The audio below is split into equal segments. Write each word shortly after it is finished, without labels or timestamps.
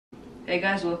Hey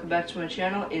guys, welcome back to my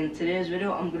channel. In today's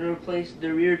video, I'm going to replace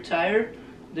the rear tire,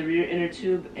 the rear inner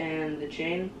tube, and the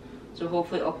chain. So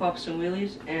hopefully I'll pop some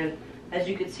wheelies. And as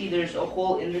you can see, there's a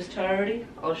hole in this tire already.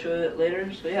 I'll show you it later.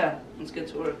 So yeah, let's get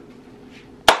to work.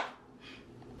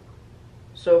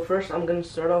 So first, I'm going to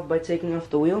start off by taking off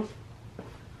the wheel.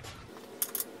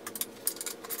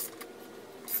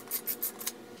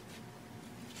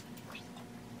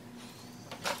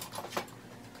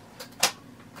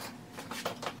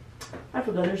 I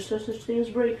forgot there's such thing as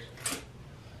brakes.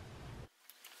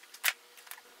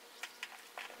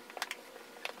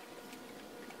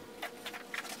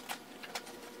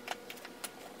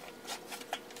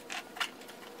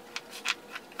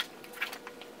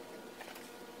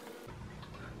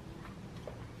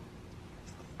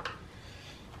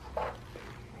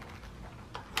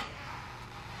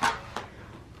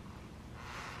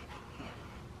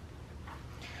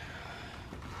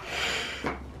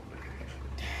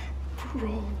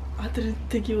 Bro, I didn't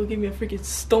think you would give me a freaking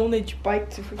Stone Age bike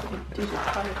to freaking do the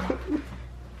tire.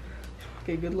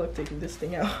 Okay, good luck taking this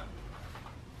thing out.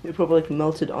 It probably like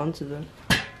melted onto the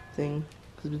thing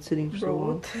because it's been sitting for so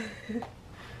long.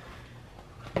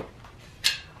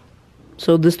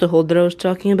 So this is the hole that I was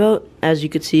talking about. As you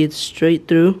can see, it's straight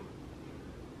through.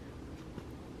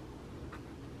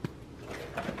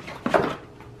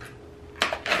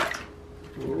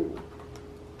 Whoa.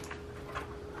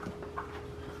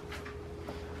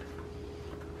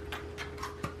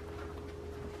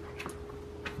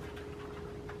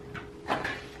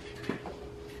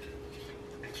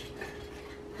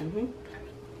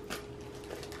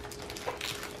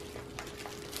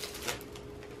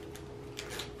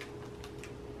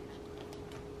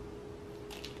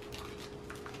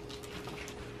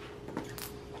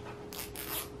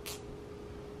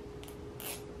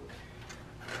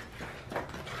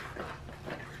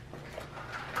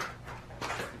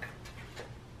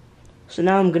 So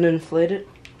now I'm gonna inflate it.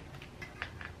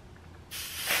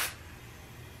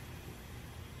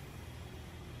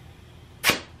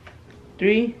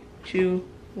 Three, two,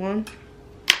 one.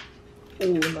 Oh,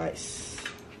 nice.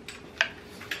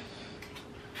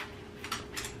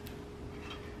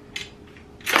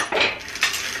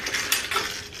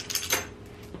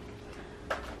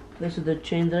 This is the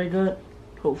chain that I got.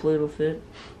 Hopefully it'll fit.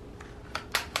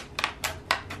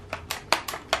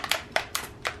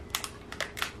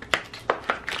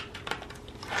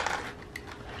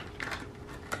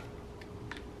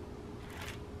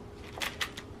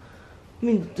 I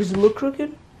mean, does it look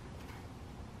crooked?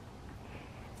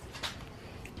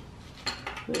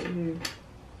 Right here.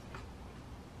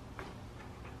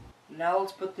 Now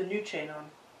let's put the new chain on.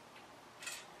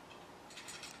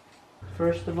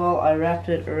 First of all, I wrapped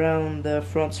it around the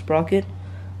front sprocket,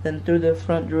 then through the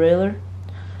front derailleur,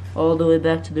 all the way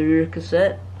back to the rear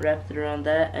cassette, wrapped it around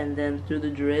that, and then through the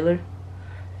derailleur,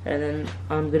 and then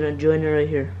I'm gonna join it right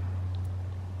here.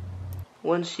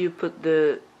 Once you put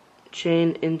the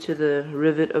chain into the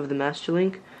rivet of the master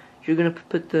link, you're gonna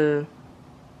put the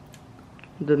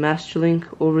master link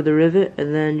over the rivet,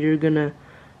 and then you're gonna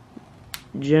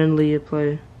gently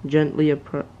apply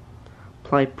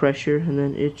pressure, and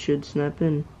then it should snap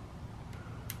in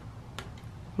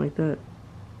like that.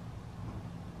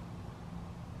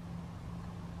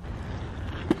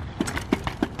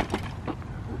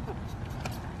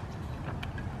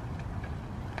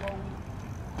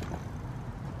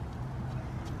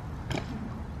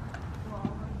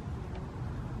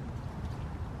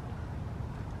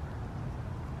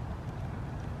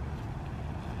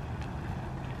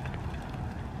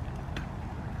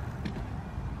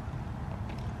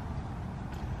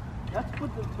 You have to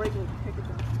put the brake and kick it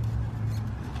down.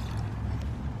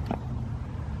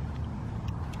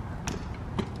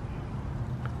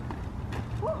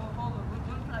 Whoa, hold on, let's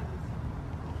practice.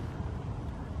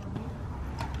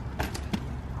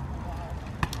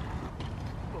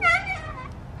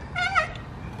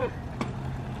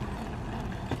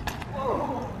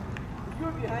 Whoa! You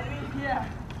were behind me? Yeah.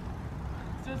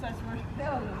 Suicide swear.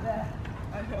 Hell no, that.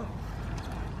 I know.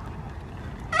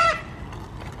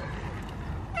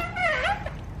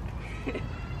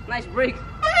 Nice break.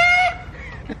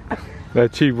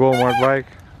 That cheap Walmart bike.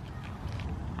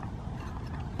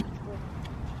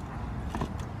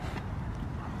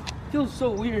 Feels so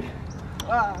weird.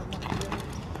 Ah,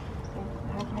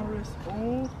 my wrist.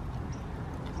 Oh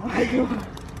my god.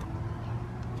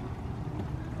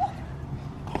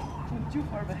 Went too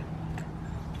far back.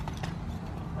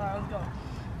 Alright, let's go.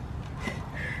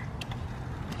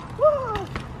 Woo!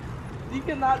 You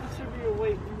cannot distribute your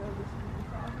weight.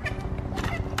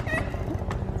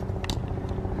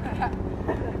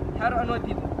 How to annoy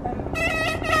people.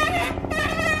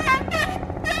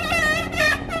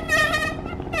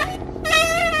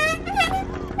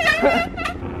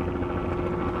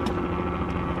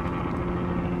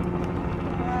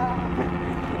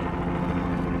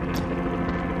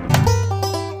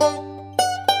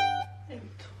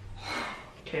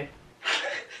 Okay.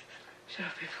 Shut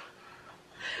up, people.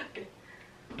 Okay.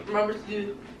 Remember to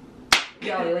do.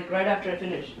 Yeah, like right after I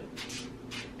finish.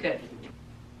 Okay.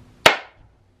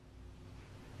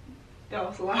 That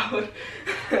was loud.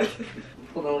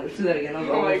 Hold on, let's do that again.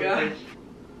 Oh my gosh.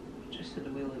 Just hit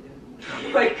the wheel again.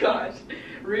 Oh my gosh.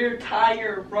 Rear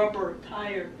tire, rubber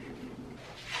tire.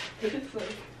 It's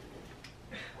like.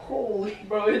 Holy.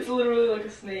 Bro, it's literally like a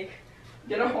snake.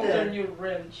 Get a hold on your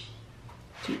wrench.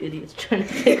 Two idiots trying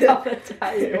to take off a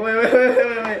tire.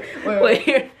 Wait.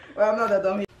 Here. Well, I'm not that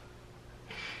dumb.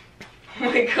 Oh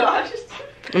my gosh.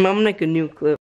 I'm gonna make a new clip.